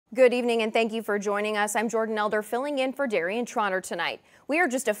Good evening and thank you for joining us. I'm Jordan Elder filling in for Darian Trotter tonight. We are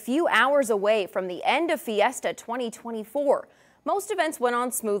just a few hours away from the end of Fiesta 2024. Most events went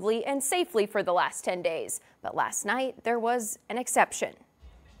on smoothly and safely for the last 10 days, but last night there was an exception.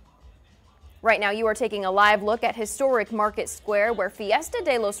 Right now you are taking a live look at historic Market Square where Fiesta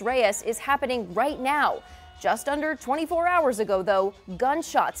De Los Reyes is happening right now. Just under 24 hours ago, though,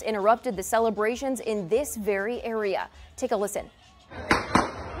 gunshots interrupted the celebrations in this very area. Take a listen.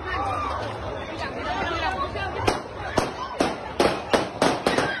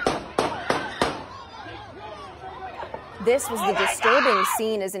 This was the disturbing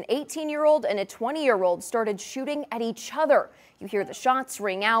scene as an 18-year-old and a 20-year-old started shooting at each other. You hear the shots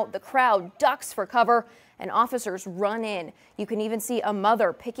ring out, the crowd ducks for cover, and officers run in. You can even see a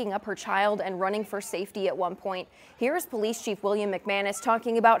mother picking up her child and running for safety at one point. Here's Police Chief William McManus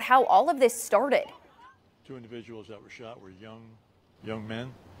talking about how all of this started. Two individuals that were shot were young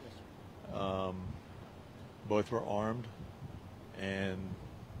men. Both were armed and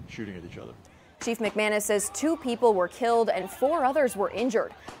shooting at each other. Chief McManus says 2 people were killed and 4 others were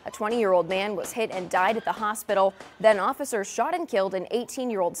injured. A 20-year-old man was hit and died at the hospital. Then officers shot and killed an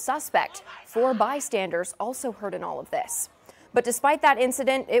 18-year-old suspect. 4 bystanders also hurt in all of this. But despite that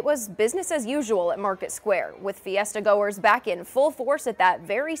incident, it was business as usual at Market Square, with Fiesta-goers back in full force at that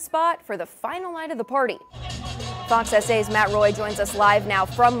very spot for the final night of the party. Fox SA's Matt Roy joins us live now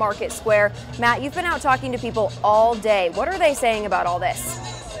from Market Square. Matt, you've been out talking to people all day. What are they saying about all this?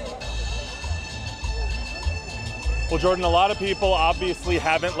 Well, Jordan, a lot of people obviously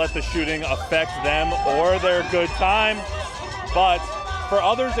haven't let the shooting affect them or their good time, but for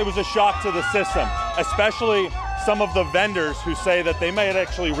others it was a shock to the system, especially some of the vendors who say that they might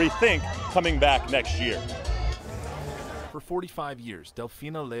actually rethink coming back next year. For 45 years,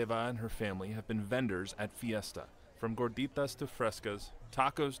 Delfina Leva and her family have been vendors at Fiesta. From gorditas to frescas,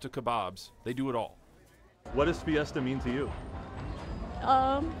 tacos to kebabs, they do it all. What does Fiesta mean to you?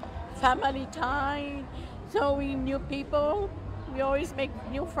 Family time. So we meet new people, we always make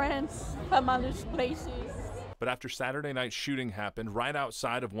new friends from other places. But after Saturday night's shooting happened right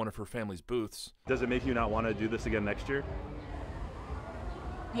outside of one of her family's booths. Does it make you not want to do this again next year?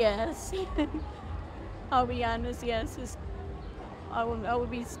 Yes, I'll be honest, yes. I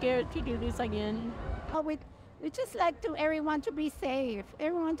would be scared to do this again. We just like everyone to be safe,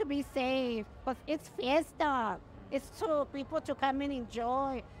 but it's Fiesta. It's so people to come and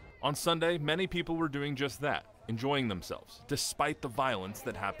enjoy. On Sunday, many people were doing just that, enjoying themselves, despite the violence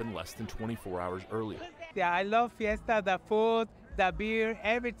that happened less than 24 hours earlier. Yeah, I love Fiesta, the food, the beer,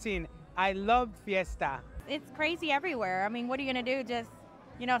 everything. I love Fiesta. It's crazy everywhere. I mean, what are you going to do? Just,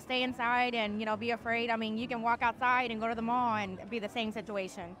 stay inside and, be afraid? I mean, you can walk outside and go to the mall and be the same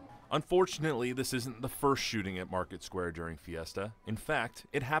situation. Unfortunately, this isn't the first shooting at Market Square during Fiesta. In fact,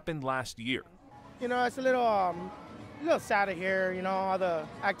 it happened last year. It's a little sad to hear, all the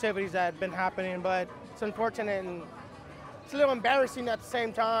activities that have been happening, but it's unfortunate and it's a little embarrassing at the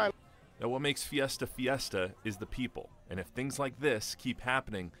same time. Now, what makes Fiesta Fiesta is the people. And if things like this keep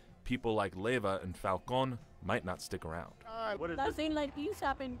happening, people like Leva and Falcon might not stick around. Nothing like this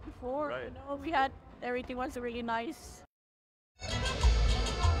happened before. Right. Everything was really nice.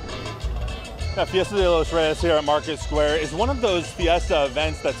 Now, Fiesta De Los Reyes here at Market Square is one of those Fiesta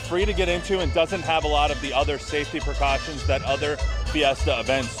events that's free to get into and doesn't have a lot of the other safety precautions that other Fiesta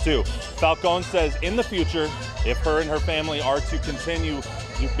events do. Falcon says in the future, if her and her family are to continue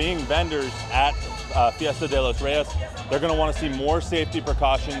being vendors at Fiesta De Los Reyes, they're going to want to see more safety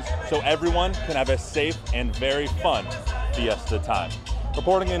precautions so everyone can have a safe and very fun Fiesta time.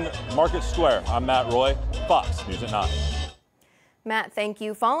 Reporting in Market Square, I'm Matt Roy, Fox News at 9. Matt, thank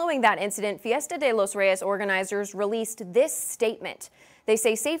you. Following that incident, Fiesta De Los Reyes organizers released this statement. They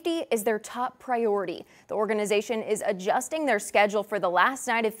say safety is their top priority. The organization is adjusting their schedule for the last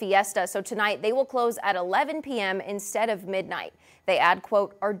night of Fiesta, so tonight they will close at 11 p.m. instead of midnight. They add,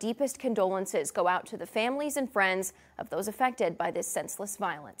 quote, "Our deepest condolences go out to the families and friends of those affected by this senseless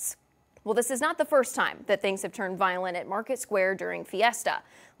violence." Well, this is not the first time that things have turned violent at Market Square during Fiesta.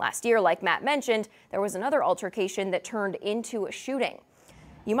 Last year, like Matt mentioned, there was another altercation that turned into a shooting.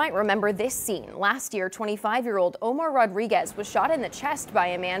 You might remember this scene. Last year, 25-year-old Omar Rodriguez was shot in the chest by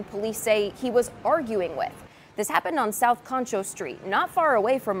a man police say he was arguing with. This happened on South Concho Street, not far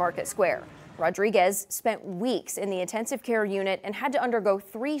away from Market Square. Rodriguez spent weeks in the intensive care unit and had to undergo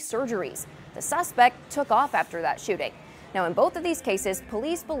 3 surgeries. The suspect took off after that shooting. Now, in both of these cases,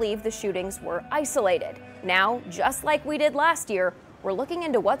 police believe the shootings were isolated. Now, just like we did last year, we're looking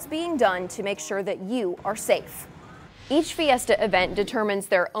into what's being done to make sure that you are safe. Each Fiesta event determines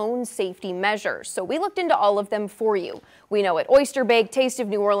their own safety measures, so we looked into all of them for you. We know at Oyster Bake, Taste of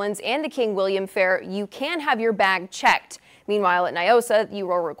New Orleans, and the King William Fair, you can have your bag checked. Meanwhile, at Nyosa,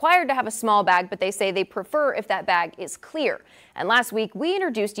 you are required to have a small bag, but they say they prefer if that bag is clear. And last week, we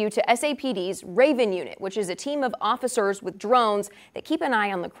introduced you to SAPD's Raven Unit, which is a team of officers with drones that keep an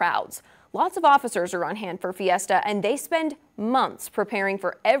eye on the crowds. Lots of officers are on hand for Fiesta, and they spend months preparing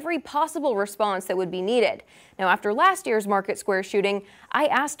for every possible response that would be needed. Now, after last year's Market Square shooting, I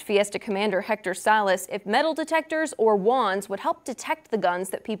asked Fiesta Commander Hector Salas if metal detectors or wands would help detect the guns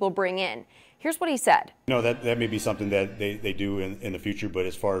that people bring in. Here's what he said. No, that may be something that they do in the future, but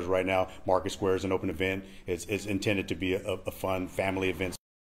as far as right now, Market Square is an open event. It's intended to be a fun family event.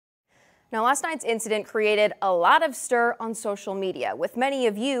 Now, last night's incident created a lot of stir on social media, with many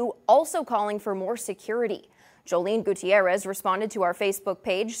of you also calling for more security. Jolene Gutierrez responded to our Facebook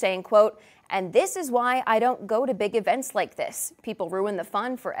page saying, quote, "And this is why I don't go to big events like this. People ruin the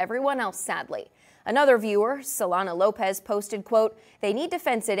fun for everyone else, sadly." Another viewer, Solana Lopez, posted, quote, "They need to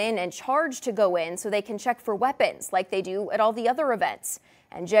fence it in and charge to go in so they can check for weapons like they do at all the other events."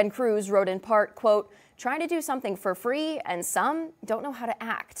 And Jen Cruz wrote in part, quote, "Trying to do something for free and some don't know how to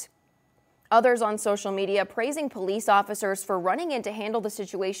act." Others on social media praising police officers for running in to handle the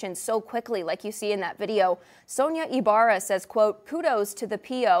situation so quickly, like you see in that video. Sonia Ibarra says, quote, "Kudos to the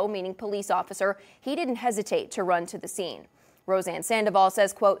PO," meaning police officer. "He didn't hesitate to run to the scene." Roseanne Sandoval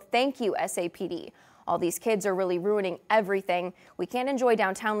says, quote, "Thank you, SAPD. All these kids are really ruining everything. We can't enjoy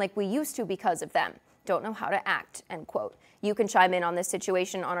downtown like we used to because of them. Don't know how to act," end quote. You can chime in on this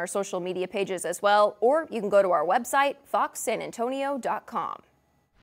situation on our social media pages as well, or you can go to our website, foxsanantonio.com.